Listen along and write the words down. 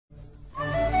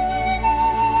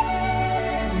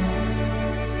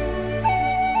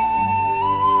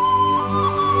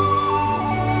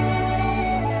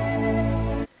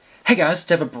Hey guys,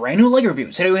 to have a brand new LEGO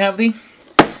review. Today we have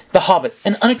The Hobbit,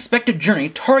 an unexpected journey,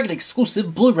 Target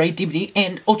exclusive Blu-ray, DVD,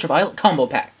 and ultraviolet combo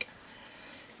pack.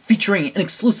 Featuring an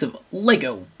exclusive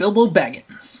LEGO Bilbo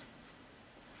Baggins.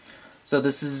 So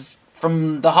this is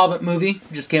from the Hobbit movie,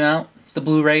 just came out. It's the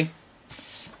Blu-ray.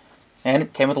 And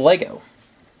it came with a LEGO.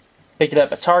 Picked it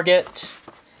up at Target.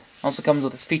 Also comes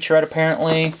with a featurette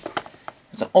apparently.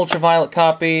 It's an ultraviolet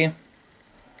copy.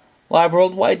 Live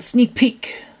worldwide sneak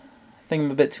peek. I think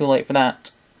I'm a bit too late for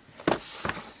that.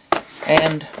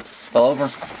 And fell over.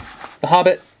 The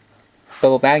Hobbit,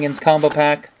 Bilbo Baggins combo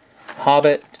pack,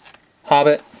 Hobbit,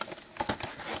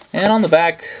 and on the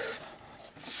back,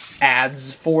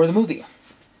 ads for the movie.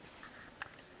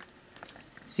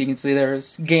 So you can see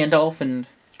there's Gandalf and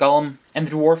Gollum and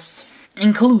the dwarfs.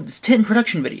 Includes 10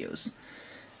 production videos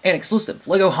and exclusive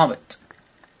LEGO Hobbit.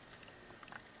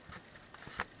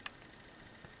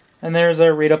 And there's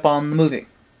a read-up on the movie.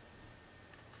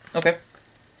 Okay.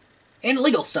 And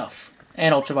legal stuff.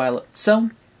 And ultraviolet. So,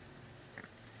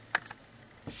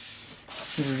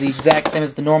 this is the exact same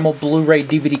as the normal Blu-ray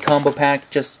DVD combo pack,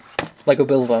 just LEGO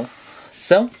Bilbo.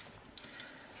 So,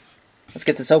 let's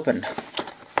get this opened.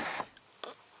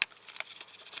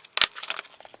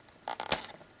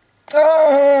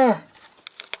 Ah!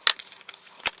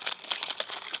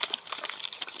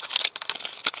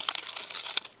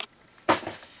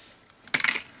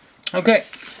 Okay,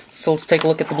 so let's take a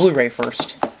look at the Blu-ray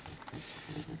first.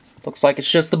 Looks like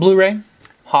it's just the Blu-ray.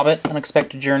 Hobbit,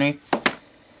 Unexpected Journey.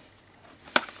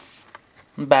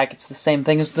 On the back, it's the same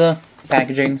thing as the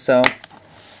packaging, so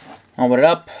I'll open it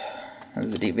up.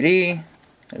 There's the DVD.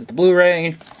 There's the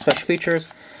Blu-ray, special features.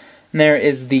 And there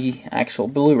is the actual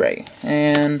Blu-ray.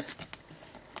 And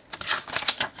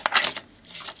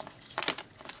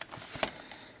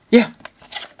yeah.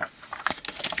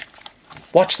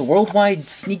 Watch the worldwide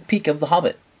sneak peek of The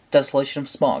Hobbit, Desolation of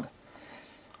Smaug,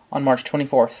 on March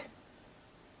 24th.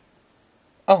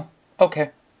 Oh, okay.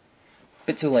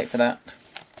 Bit too late for that.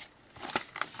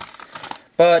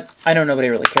 But I know nobody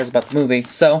really cares about the movie,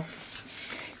 so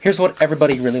here's what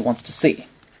everybody really wants to see.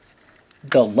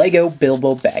 The LEGO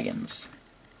Bilbo Baggins.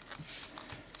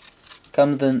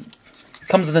 Comes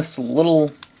in this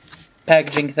little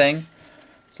packaging thing,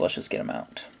 so let's just get him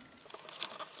out.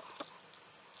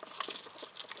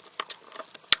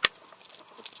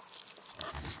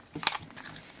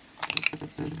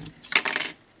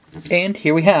 And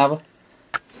here we have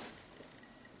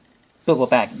Bilbo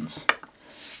Baggins.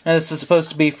 Now this is supposed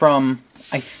to be from,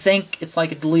 I think it's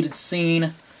like a deleted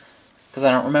scene, because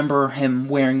I don't remember him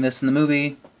wearing this in the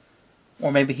movie.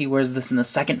 Or maybe he wears this in the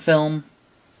second film.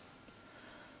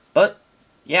 But,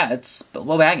 yeah, it's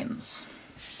Bilbo Baggins.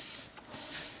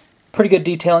 Pretty good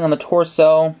detailing on the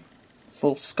torso. This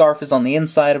little scarf is on the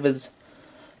inside of his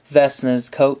vest and his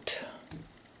coat.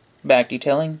 Back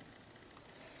detailing.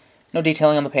 No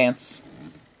detailing on the pants.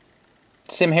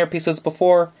 Same hairpiece as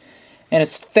before. And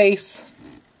his face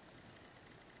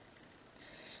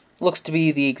looks to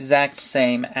be the exact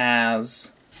same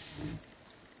as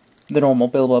the normal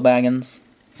Bilbo Baggins.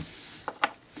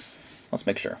 Let's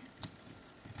make sure.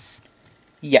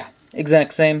 Yeah,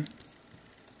 exact same.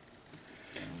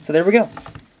 So there we go.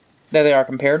 There they are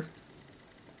compared.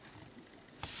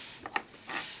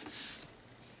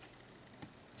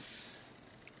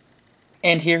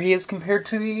 And here he is compared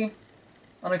to the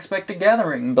Unexpected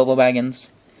Gathering Bilbo Baggins.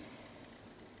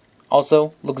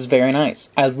 Also, looks very nice.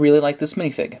 I really like this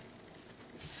minifig.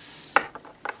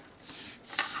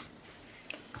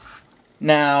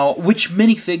 Now, which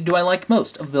minifig do I like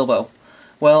most of Bilbo?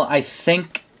 Well, I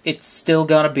think it's still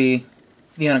gotta be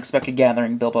the Unexpected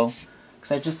Gathering Bilbo.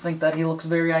 Because I just think that he looks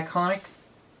very iconic.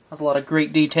 Has a lot of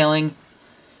great detailing.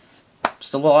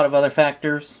 Just a lot of other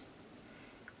factors.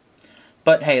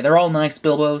 But hey, they're all nice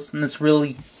Bilbos, and this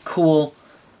really cool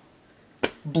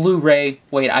Blu-ray.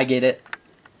 Wait, I get it.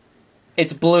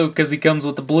 It's blue because he comes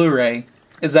with the Blu-ray.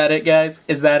 Is that it, guys?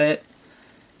 Is that it?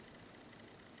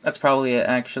 That's probably it,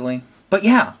 actually. But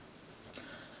yeah,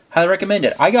 highly recommend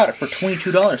it. I got it for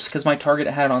 $22 because my Target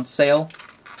had it on sale.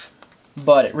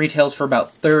 But it retails for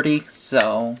about $30,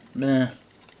 so meh.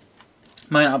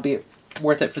 Might not be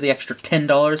worth it for the extra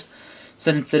 $10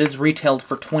 since it is retailed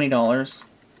for $20.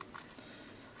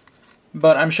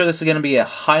 But I'm sure this is going to be a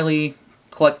highly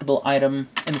collectible item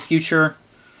in the future,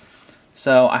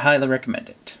 so I highly recommend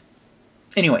it.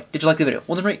 Anyway, did you like the video?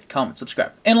 Well then rate, comment,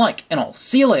 subscribe, and like, and I'll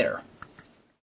see you later.